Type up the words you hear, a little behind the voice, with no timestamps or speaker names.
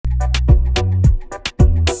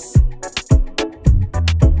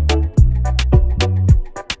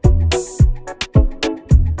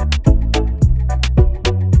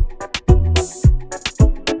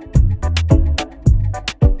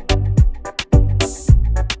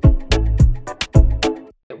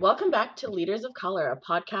Welcome back to Leaders of Color, a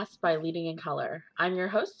podcast by Leading in Color. I'm your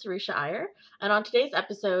host, Sarisha Iyer, and on today's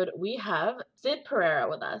episode, we have Sid Pereira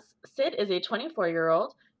with us. Sid is a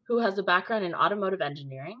 24-year-old who has a background in automotive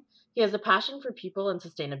engineering. He has a passion for people and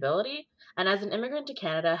sustainability, and as an immigrant to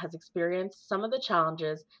Canada, has experienced some of the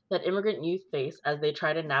challenges that immigrant youth face as they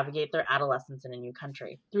try to navigate their adolescence in a new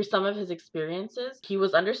country. Through some of his experiences, he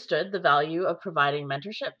was understood the value of providing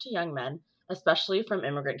mentorship to young men, especially from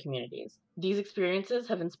immigrant communities. These experiences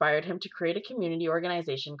have inspired him to create a community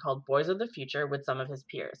organization called Boys of the Future with some of his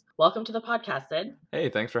peers. Welcome to the podcast, Sid. Hey,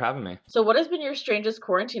 thanks for having me. So what has been your strangest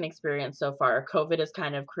quarantine experience so far? COVID has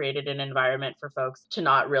kind of created an environment for folks to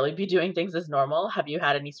not really be doing things as normal. Have you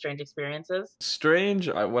had any strange experiences? Strange,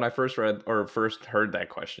 when I first heard that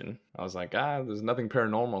question, I was like, there's nothing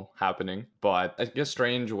paranormal happening. But I guess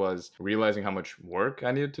strange was realizing how much work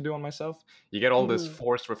I needed to do on myself. You get all this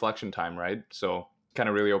forced reflection time, right? So kind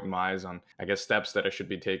of really opened my eyes on, I guess, steps that I should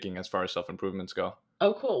be taking as far as self-improvements go.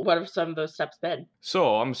 Oh, cool. What have some of those steps been?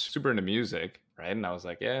 So I'm super into music, right? And I was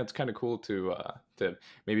like, yeah, it's kind of cool to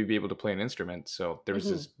maybe be able to play an instrument. So there was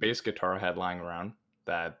this bass guitar I had lying around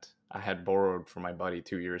that I had borrowed from my buddy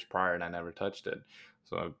 2 years prior, and I never touched it.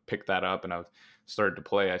 So I picked that up and I started to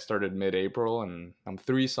play. I started mid-April, and I'm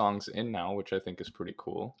 3 songs in now, which I think is pretty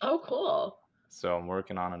cool. Oh, cool. So I'm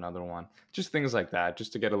working on another one. Just things like that,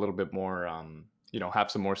 just to get a little bit more, have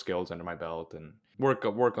some more skills under my belt and work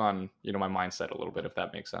on, my mindset a little bit, if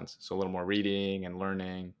that makes sense. So a little more reading and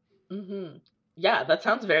learning. Mm-hmm. Yeah, that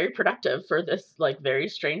sounds very productive for this very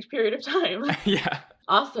strange period of time. Yeah.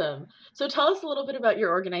 Awesome. So tell us a little bit about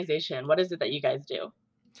your organization. What is it that you guys do?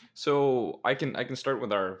 So I can start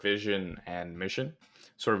with our vision and mission.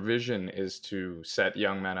 So our vision is to set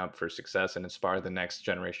young men up for success and inspire the next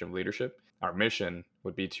generation of leadership. Our mission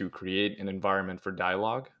would be to create an environment for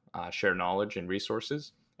dialogue, share knowledge and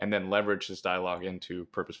resources, and then leverage this dialogue into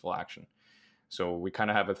purposeful action. So we kind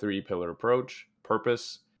of have a 3-pillar approach: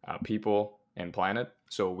 purpose, people, and planet.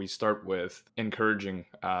 So we start with encouraging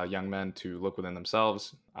young men to look within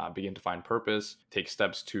themselves, begin to find purpose, take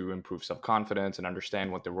steps to improve self-confidence and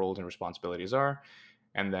understand what their roles and responsibilities are.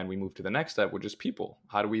 And then we move to the next step, which is people.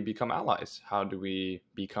 How do we become allies? How do we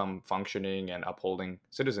become functioning and upholding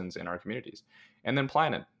citizens in our communities? And then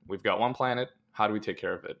planet. We've got one planet. How do we take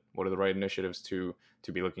care of it? What are the right initiatives to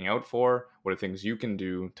be looking out for? What are things you can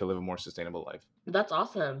do to live a more sustainable life? That's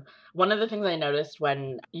awesome. One of the things I noticed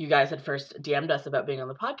when you guys had first DM'd us about being on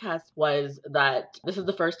the podcast was that this is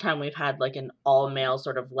the first time we've had an all-male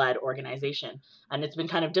sort of led organization. And it's been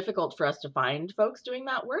kind of difficult for us to find folks doing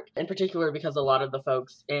that work, in particular because a lot of the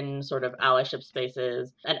folks in sort of allyship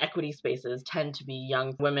spaces and equity spaces tend to be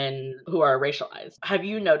young women who are racialized. Have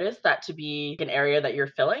you noticed that to be an area that you're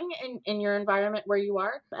filling in your environment where you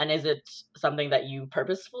are? And is it something that you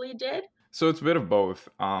purposefully did? So it's a bit of both.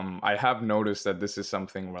 I have noticed that this is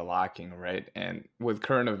something we're lacking, right? And with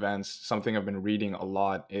current events, something I've been reading a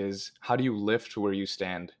lot is, how do you lift where you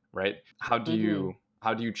stand, right? How do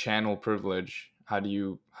you channel privilege? How do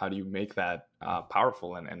you make that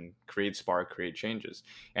powerful and create changes?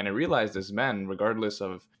 And I realized as men, regardless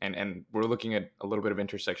of, and we're looking at a little bit of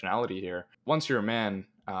intersectionality here. Once you're a man,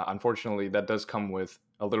 unfortunately, that does come with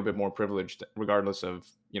a little bit more privilege, regardless of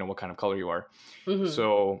what kind of color you are.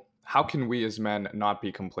 So how can we as men not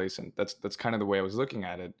be complacent? That's kind of the way I was looking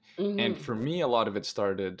at it. And for me, a lot of it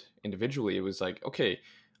started individually. It was like, okay,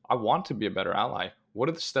 I want to be a better ally. What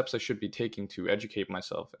are the steps I should be taking to educate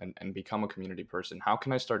myself and become a community person? How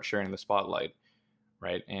can I start sharing the spotlight,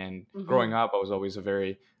 right? And growing up, I was always a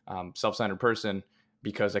very self-centered person,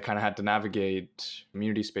 because I kind of had to navigate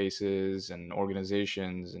community spaces and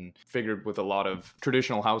organizations, and figured with a lot of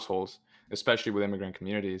traditional households, especially with immigrant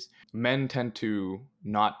communities, men tend to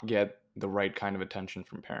not get the right kind of attention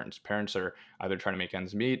from parents. Parents are either trying to make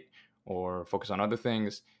ends meet or focus on other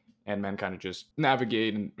things, and men kind of just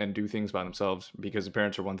navigate and do things by themselves, because the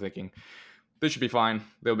parents are one thinking, they should be fine,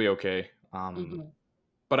 they'll be okay.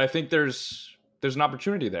 But I think there's an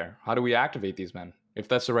opportunity there. How do we activate these men, if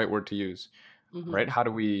that's the right word to use? Right? How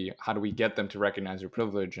do we get them to recognize their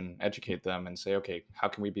privilege and educate them and say, okay, how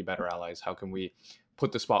can we be better allies? How can we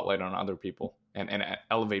put the spotlight on other people and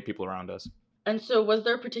elevate people around us? And so was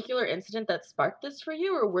there a particular incident that sparked this for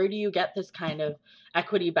you, or where do you get this kind of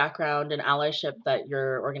equity background and allyship that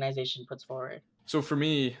your organization puts forward? So for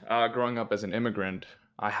me, growing up as an immigrant,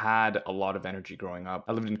 I had a lot of energy growing up.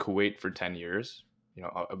 I lived in Kuwait for 10 years,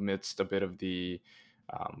 amidst a bit of the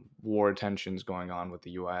war tensions going on with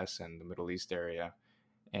the US and the Middle East area.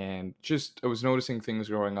 And I was noticing things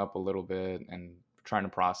growing up a little bit and trying to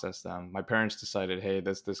process them. My parents decided, hey,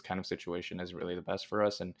 this kind of situation isn't really the best for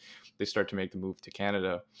us. And they start to make the move to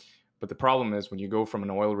Canada. But the problem is when you go from an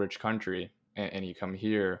oil-rich country and you come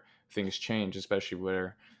here, things change, especially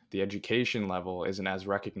where the education level isn't as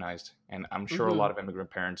recognized. And I'm sure a Mm-hmm. lot of immigrant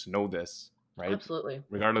parents know this, right? Absolutely.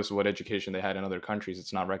 Regardless of what education they had in other countries,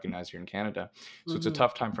 it's not recognized here in Canada. So it's a Mm-hmm.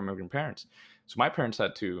 tough time for immigrant parents. So my parents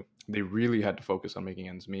they really had to focus on making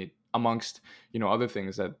ends meet amongst, other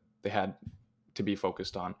things that they had to be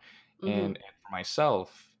focused on. Mm-hmm. And for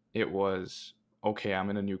myself, it was, okay, I'm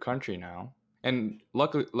in a new country now. And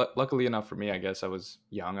luckily enough for me, I guess I was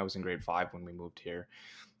young. I was in grade 5 when we moved here.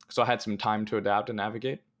 So I had some time to adapt and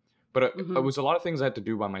navigate. But it Mm-hmm. was a lot of things I had to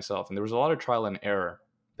do by myself. And there was a lot of trial and error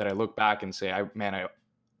that I look back and say,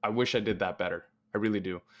 I wish I did that better. I really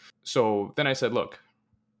do. So then I said, look,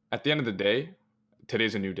 at the end of the day,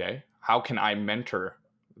 today's a new day. How can I mentor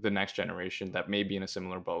the next generation that may be in a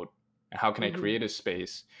similar boat? And how can I Mm-hmm. create a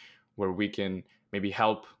space where we can maybe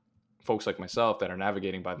help folks like myself that are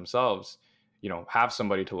navigating by themselves, have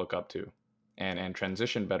somebody to look up to and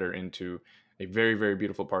transition better into a very, very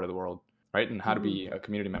beautiful part of the world, right? And how to Mm-hmm. be a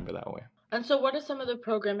community member that way. And so, what are some of the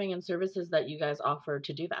programming and services that you guys offer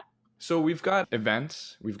to do that? So we've got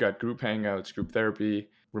events, we've got group hangouts, group therapy,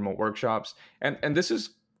 remote workshops, and this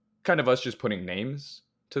is kind of us just putting names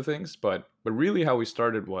to things, but really how we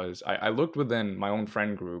started was I looked within my own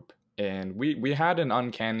friend group, and we had an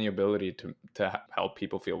uncanny ability to help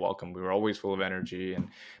people feel welcome. We were always full of energy,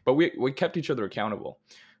 but we kept each other accountable.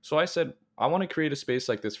 So I said, I want to create a space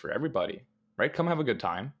like this for everybody, right? Come have a good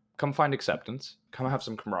time, come find acceptance, come have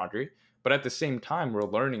some camaraderie, but at the same time we're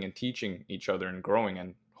learning and teaching each other and growing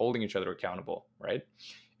and holding each other accountable, right?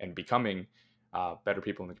 And becoming better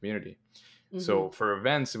people in the community. Mm-hmm. So for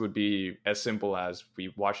events, it would be as simple as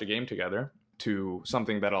we watch a game together to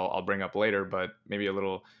something that I'll bring up later, but maybe a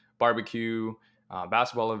little barbecue,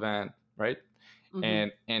 basketball event, right? Mm-hmm.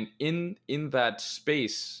 And in that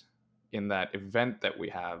space, in that event that we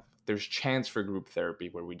have, there's chance for group therapy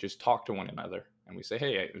where we just talk to one another and we say,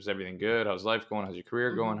 hey, is everything good? How's life going? How's your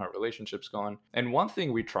career Mm-hmm. going? How are relationships going? And one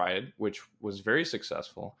thing we tried, which was very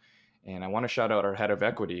successful, and I want to shout out our head of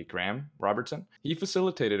equity, Graham Robertson. He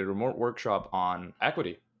facilitated a remote workshop on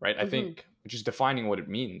equity, right? I Mm-hmm. think just defining what it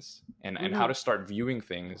means and how Mm-hmm. to start viewing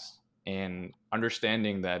things and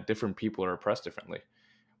understanding that different people are oppressed differently.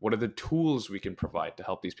 What are the tools we can provide to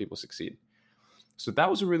help these people succeed? So that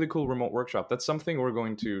was a really cool remote workshop. That's something we're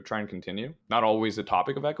going to try and continue. Not always the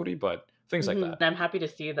topic of equity, but things like Mm-hmm. that. I'm happy to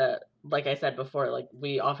see that, like I said before, like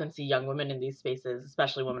we often see young women in these spaces,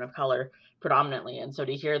 especially women of color predominantly. And so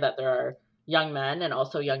to hear that there are young men and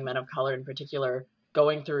also young men of color in particular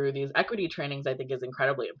going through these equity trainings, I think is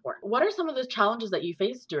incredibly important. What are some of the challenges that you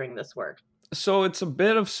faced during this work? So it's a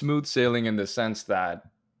bit of smooth sailing in the sense that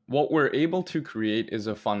what we're able to create is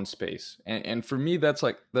a fun space. And for me, that's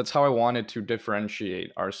how I wanted to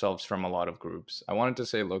differentiate ourselves from a lot of groups. I wanted to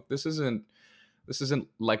say, look, this isn't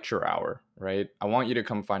lecture hour, right? I want you to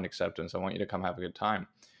come find acceptance. I want you to come have a good time.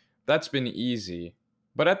 That's been easy.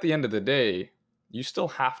 But at the end of the day, you still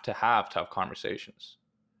have have tough conversations,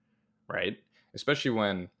 right? Especially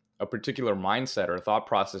when a particular mindset or thought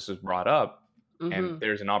process is brought up and Mm-hmm.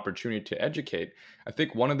 there's an opportunity to educate. I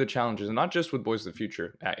think one of the challenges, and not just with Boys of the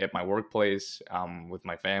Future, at my workplace, with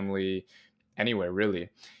my family, anywhere really,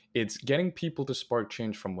 it's getting people to spark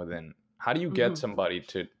change from within. How do you get Mm-hmm. somebody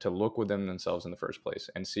to look within themselves in the first place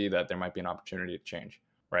and see that there might be an opportunity to change,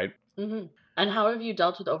 right? Mm-hmm. And how have you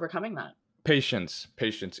dealt with overcoming that? Patience.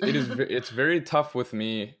 It's very tough with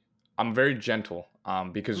me. I'm very gentle,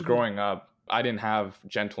 because Mm-hmm. growing up I didn't have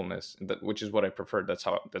gentleness, which is what I preferred. That's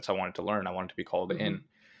how I wanted to learn. I wanted to be called Mm-hmm. in,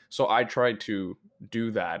 so I tried to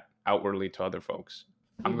do that outwardly to other folks.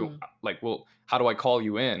 Mm-hmm. Like, well, how do I call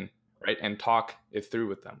you in, right, and talk it through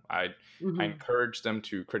with them? I Mm-hmm. encourage them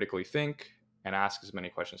to critically think and ask as many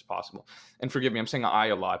questions as possible. And forgive me, I'm saying I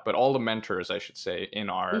a lot, but all the mentors, I should say, in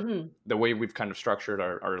our Mm-hmm. the way we've kind of structured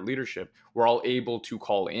our leadership, we're all able to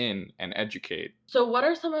call in and educate. So what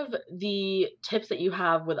are some of the tips that you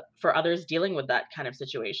have with for others dealing with that kind of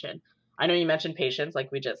situation? I know you mentioned patience,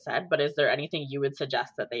 like we just said, but is there anything you would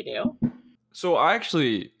suggest that they do? So I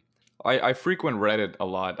frequent Reddit a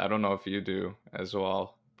lot. I don't know if you do as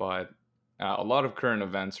well, but a lot of current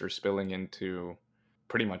events are spilling into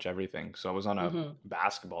pretty much everything. So I was on a Mm-hmm.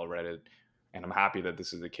 basketball Reddit, and I'm happy that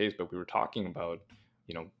this is the case. But we were talking about,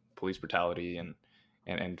 police brutality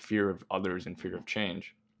and fear of others and fear of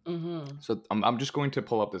change. Mm-hmm. So I'm just going to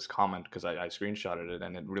pull up this comment because I screenshotted it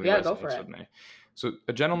and it really Yeah, go for resonates it. with me. So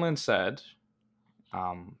a gentleman said,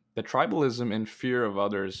 that tribalism and fear of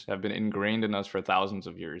others have been ingrained in us for thousands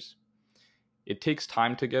of years. It takes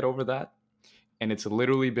time to get over that, and it's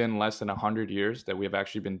literally been less than 100 years that we have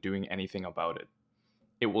actually been doing anything about it.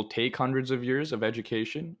 it will take hundreds of years of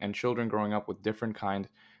education and children growing up with different kind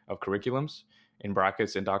of curriculums, in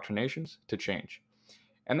brackets, indoctrinations, to change.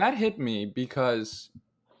 And that hit me because,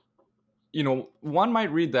 one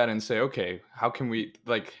might read that and say, okay, how can we,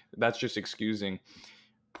 like, that's just excusing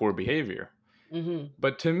poor behavior. Mm-hmm.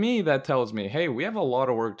 But to me, that tells me, hey, we have a lot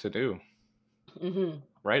of work to do, Mm-hmm.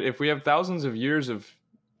 right? If we have thousands of years of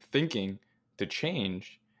thinking to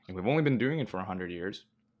change, and we've only been doing it for 100 years,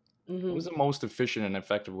 what is the most efficient and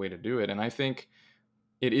effective way to do it? And I think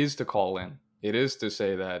it is to call in. It is to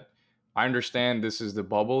say that I understand this is the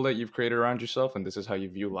bubble that you've created around yourself and this is how you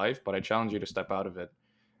view life, but I challenge you to step out of it.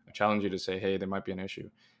 I challenge you to say, hey, there might be an issue,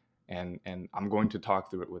 and I'm going to talk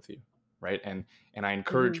through it with you, right? And I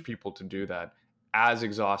encourage people to do that, as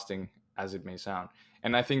exhausting as it may sound.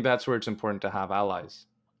 And I think that's where it's important to have allies.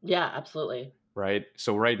 Yeah, absolutely. Right?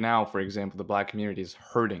 So right now, for example, the Black community is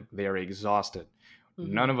hurting. They are exhausted.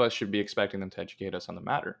 None of us should be expecting them to educate us on the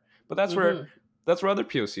matter. But that's where other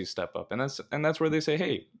POCs step up. And that's where they say,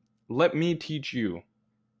 hey, let me teach you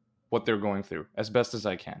what they're going through as best as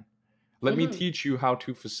I can. Let me teach you how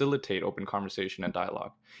to facilitate open conversation and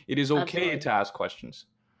dialogue. It is okay to ask questions.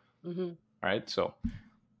 Right? So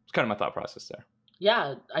it's kind of my thought process there.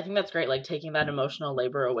 Yeah, I think that's great. Like taking that emotional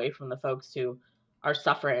labor away from the folks who are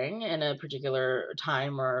suffering in a particular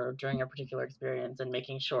time or during a particular experience, and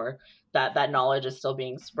making sure that that knowledge is still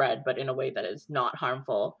being spread, but in a way that is not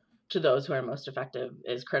harmful to those who are most effective,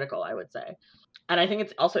 is critical, I would say. And I think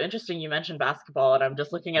it's also interesting you mentioned basketball, and I'm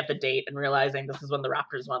just looking at the date and realizing this is when the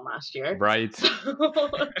Raptors won last year. Right. So,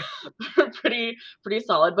 pretty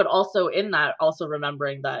solid. But also in that, also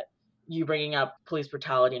remembering that you bringing up police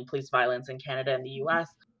brutality and police violence in Canada and the US,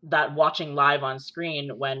 that watching live on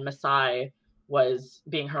screen when Masai was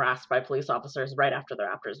being harassed by police officers right after the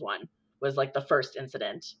Raptors won was like the first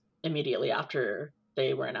incident immediately after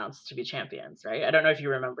they were announced to be champions, right? I don't know if you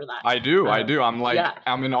remember that. I do. I'm like, yeah.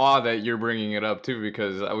 I'm in awe that you're bringing it up too,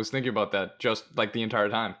 because I was thinking about that just like the entire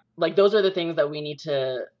time. Like those are the things that we need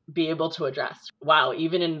to be able to address. Wow,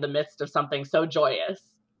 even in the midst of something so joyous,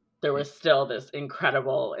 there was still this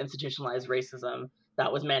incredible institutionalized racism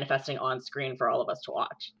that was manifesting on screen for all of us to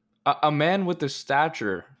watch. A man with the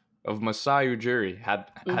stature of Masai Ujiri had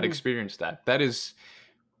experienced that. That is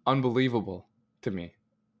unbelievable to me,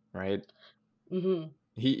 right?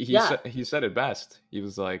 He said it best. He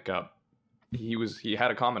was like, he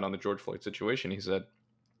had a comment on the George Floyd situation. He said,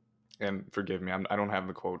 and forgive me, I don't have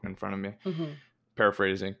the quote in front of me,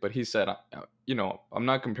 paraphrasing, but he said, I'm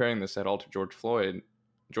not comparing this at all to George Floyd.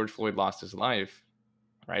 George Floyd lost his life,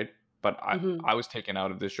 right? But I was taken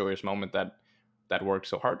out of this joyous moment that worked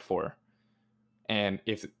so hard for. And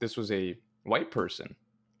if this was a white person,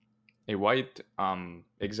 a white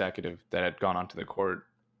executive that had gone onto the court,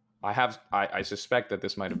 I suspect that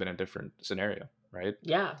this might have been a different scenario, right?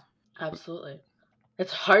 Yeah, absolutely.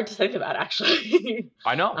 It's hard to think about, actually.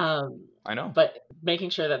 I know. But making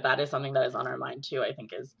sure that that is something that is on our mind too, I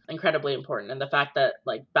think is incredibly important. And the fact that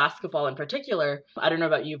like basketball in particular, I don't know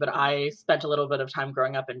about you, but I spent a little bit of time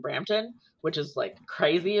growing up in Brampton, which is like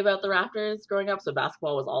crazy about the Raptors growing up. So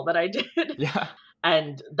basketball was all that I did. Yeah.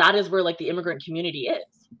 And that is where like the immigrant community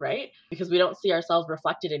is, right? Because we don't see ourselves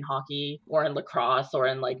reflected in hockey or in lacrosse or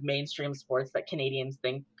in like mainstream sports that Canadians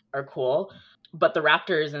think are cool. But the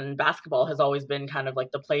Raptors and basketball has always been kind of like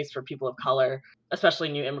the place for people of color, especially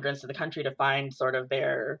new immigrants to the country, to find sort of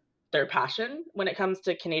their passion when it comes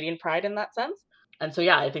to Canadian pride in that sense. And so,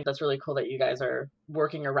 yeah, I think that's really cool that you guys are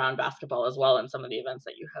working around basketball as well in some of the events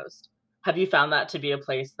that you host. Have you found that to be a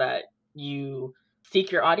place that you seek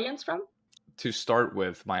your audience from? To start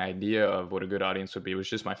with, my idea of what a good audience would be was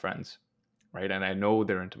just my friends, right? And I know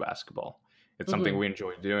they're into basketball. It's something we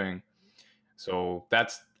enjoy doing. So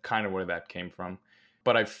that's kind of where that came from.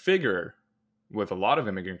 But I figure with a lot of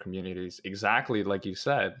immigrant communities, exactly like you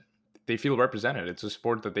said, they feel represented. It's a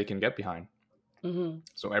sport that they can get behind.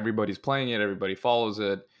 So everybody's playing it, everybody follows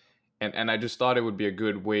it. And I just thought it would be a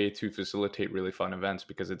good way to facilitate really fun events,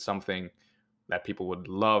 because it's something that people would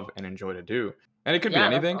love and enjoy to do. And it could be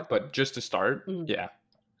anything, awesome. But just to start, yeah.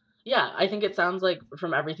 Yeah, I think it sounds like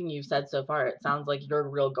from everything you've said so far, it sounds like your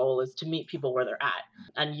real goal is to meet people where they're at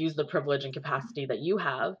and use the privilege and capacity that you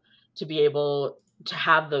have to be able to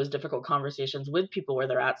have those difficult conversations with people where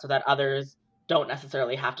they're at so that others don't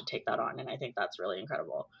necessarily have to take that on. And I think that's really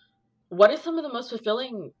incredible. What is some of the most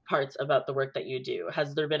fulfilling parts about the work that you do?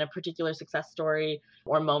 Has there been a particular success story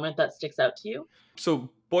or moment that sticks out to you? So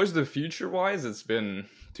Boys of the Future wise, it's been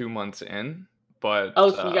 2 months in. But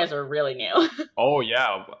so you guys are really new. Oh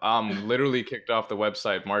yeah, literally kicked off the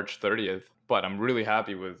website March 30th. But I'm really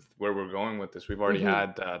happy with where we're going with this. We've already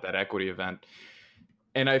had that equity event,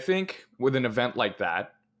 And I think with an event like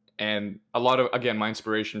that, and a lot of, again, my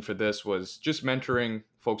inspiration for this was just mentoring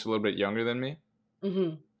folks a little bit younger than me.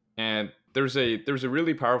 Mm-hmm. And there's a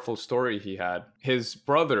really powerful story he had. His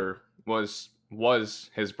brother was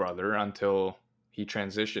his brother until he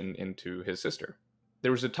transitioned into his sister.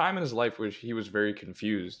 There was a time in his life where he was very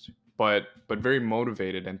confused, but very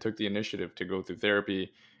motivated, and took the initiative to go through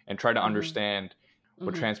therapy and try to Mm-hmm. understand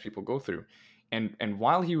what Mm-hmm. trans people go through. And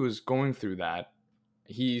while he was going through that,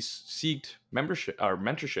 he seeked membership or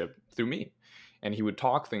mentorship through me, and he would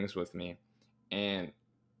talk things with me. And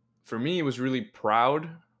for me, it was really proud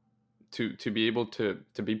to be able to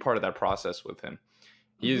be part of that process with him.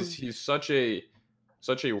 Mm-hmm. He's such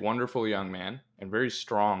a wonderful young man, and very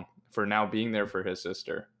strong for now being there for his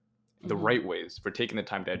sister the Mm-hmm. right ways, for taking the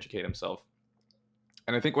time to educate himself.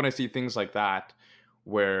 And I think when I see things like that,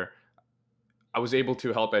 where I was able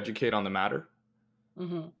to help educate on the matter,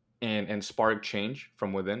 Mm-hmm. and spark change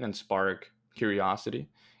from within, and spark curiosity,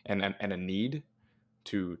 and a need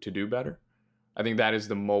to do better, I think that is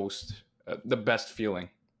the best feeling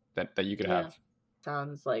that you could Yeah. have.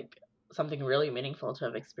 Sounds like something really meaningful to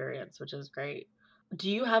have experienced, which is great. Do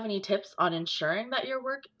you have any tips on ensuring that your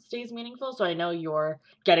work stays meaningful? So I know you're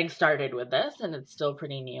getting started with this and it's still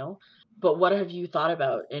pretty new, but what have you thought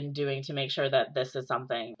about in doing to make sure that this is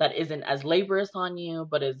something that isn't as laborious on you,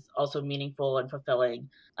 but is also meaningful and fulfilling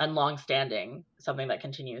and long-standing, something that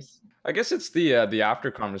continues? I guess it's the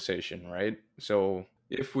after conversation, right? So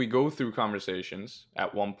if we go through conversations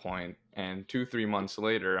at one point, and 2 3 months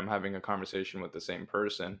later I'm having a conversation with the same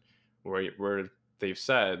person, where they've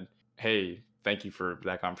said, "Hey, thank you for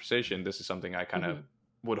that conversation. This is something I kind of Hmm.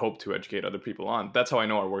 would hope to educate other people on." That's how I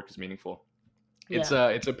know our work is meaningful. It's Yeah.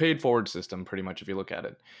 a paid forward system, pretty much, if you look at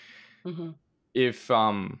it. Hmm. If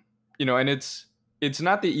and it's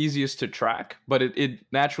not the easiest to track, but it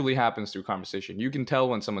naturally happens through conversation. You can tell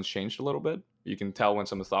when someone's changed a little bit. You can tell when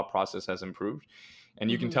someone's thought process has improved,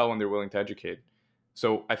 and you can Hmm. tell when they're willing to educate.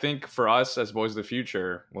 So I think for us as Boys of the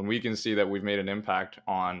Future, when we can see that we've made an impact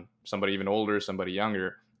on somebody even older, somebody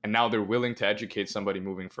younger, and now they're willing to educate somebody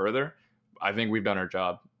moving further, I think we've done our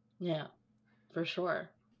job. Yeah, for sure.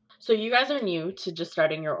 So you guys are new to just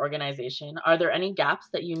starting your organization. Are there any gaps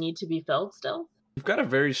that you need to be filled still? We've got a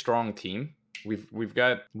very strong team. We've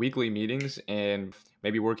got weekly meetings, and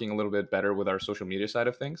maybe working a little bit better with our social media side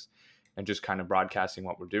of things, and just kind of broadcasting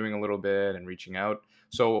what we're doing a little bit and reaching out.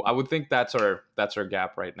 So I would think that's our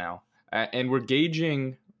gap right now. And we're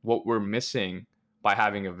gauging what we're missing by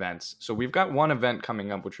having events. So we've got one event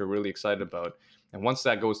coming up which we're really excited about. And once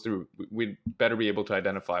that goes through, we'd better be able to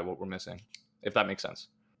identify what we're missing, if that makes sense.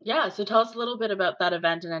 Yeah, so tell us a little bit about that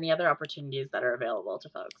event and any other opportunities that are available to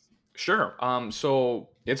folks. Sure. So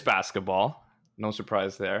it's basketball. No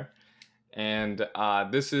surprise there. And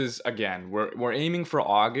this is, again, we're aiming for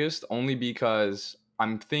August, only because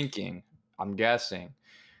I'm guessing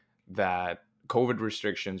that COVID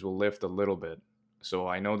restrictions will lift a little bit. So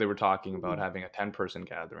I know they were talking about Mhm. having a 10-person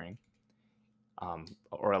gathering,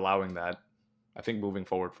 or allowing that. I think moving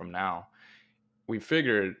forward from now, we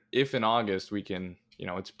figured if in August we can,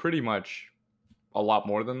 it's pretty much a lot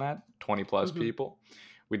more than that, 20 plus Mhm. people.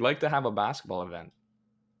 We'd like to have a basketball event.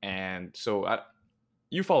 And so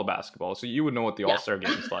you follow basketball, so you would know what the Yes. All-Star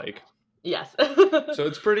game is like. Yes. So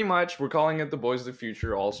it's pretty much, we're calling it the Boys of the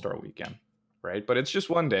Future All-Star Weekend, right? But it's just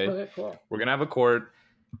one day. Okay, cool. We're gonna have a court.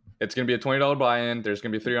 It's gonna be a $20 buy-in. There's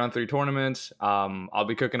gonna be 3-on-3 tournaments. I'll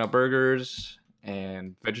be cooking up burgers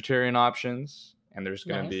and vegetarian options, and there's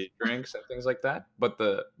gonna Nice. be drinks and things like that. But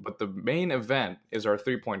the main event is our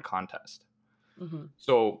 3-point contest. Hmm.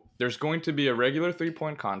 So there's going to be a regular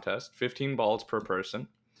 3-point contest, 15 balls per person,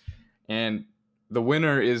 and the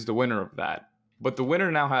winner is the winner of that. But the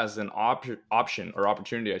winner now has an option, or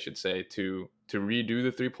opportunity, I should say, to redo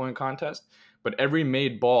the 3-point contest. But every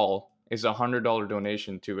made ball is $100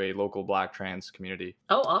 donation to a local Black trans community.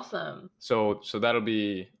 Oh, awesome. So that'll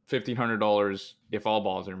be $1,500 if all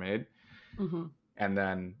balls are made, Hmm. and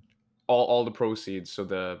then all the proceeds, so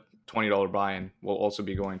the $20 buy-in, will also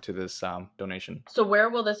be going to this donation. So where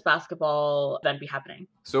will this basketball event be happening?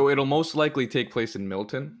 So it'll most likely take place in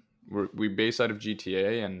Milton. We base out of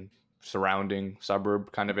GTA and surrounding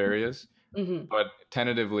suburb kind of areas, Hmm. but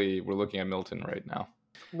tentatively we're looking at Milton right now.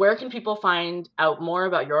 Where can people find out more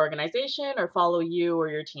about your organization or follow you or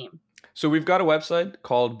your team? So we've got a website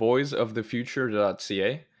called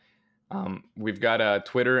boysofthefuture.ca. We've got a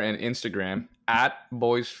Twitter and Instagram at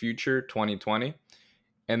boysfuture2020.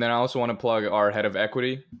 And then I also want to plug our head of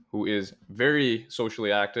equity, who is very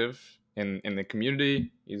socially active in the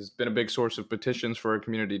community. He's been a big source of petitions for our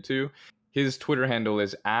community too. His Twitter handle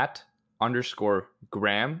is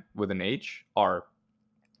 @_Graham with an H, R.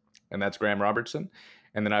 and that's Graham Robertson.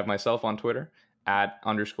 And then I have myself on Twitter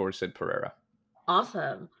 @_Sid Pereira.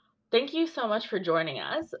 Awesome. Thank you so much for joining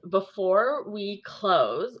us. Before we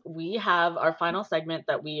close, we have our final segment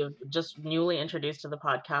that we have just newly introduced to the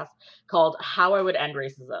podcast called How I Would End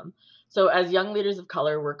Racism. So as young leaders of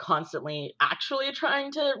color, we're constantly actually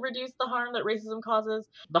trying to reduce the harm that racism causes,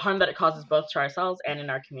 the harm that it causes both to ourselves and in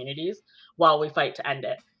our communities, while we fight to end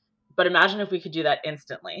it. But imagine if we could do that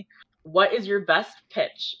instantly. What is your best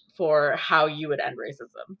pitch for how you would end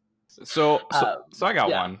racism? So I got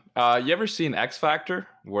yeah. one. You ever seen X Factor,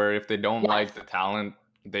 where if they don't Yes. like the talent,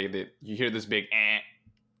 they you hear this big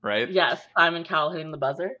right? Yes, Simon Cowell hitting the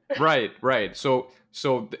buzzer. Right.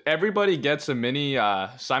 So everybody gets a mini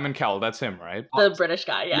Simon Cowell. That's him, right? The British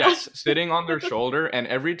guy, yeah. Yes, sitting on their shoulder, and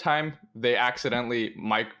every time they accidentally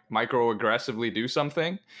microaggressively do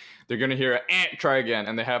something, they're gonna hear try again,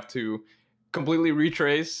 and they have to completely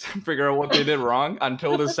retrace, figure out what they did wrong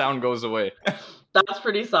until the sound goes away. That's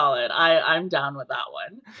pretty solid. I'm down with that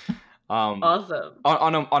one. Awesome.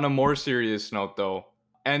 On a more serious note, though,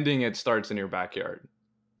 ending it starts in your backyard.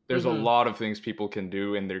 There's a lot of things people can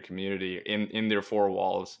do in their community, in their four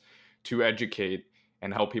walls, to educate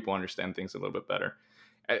and help people understand things a little bit better.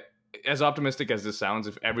 As optimistic as this sounds,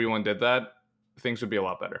 if everyone did that, things would be a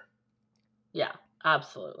lot better. Yeah,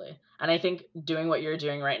 absolutely. And I think doing what you're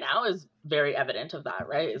doing right now is very evident of that,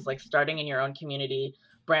 right? Is like starting in your own community,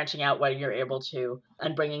 branching out what you're able to,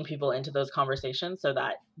 and bringing people into those conversations so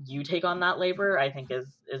that you take on that labor, I think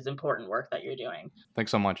is important work that you're doing.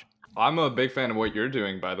 Thanks so much. I'm a big fan of what you're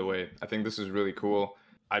doing, by the way. I think this is really cool.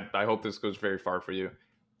 I hope this goes very far for you.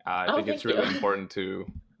 I think it's really important to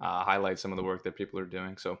highlight some of the work that people are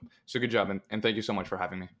doing. So good job, and thank you so much for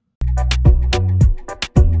having me.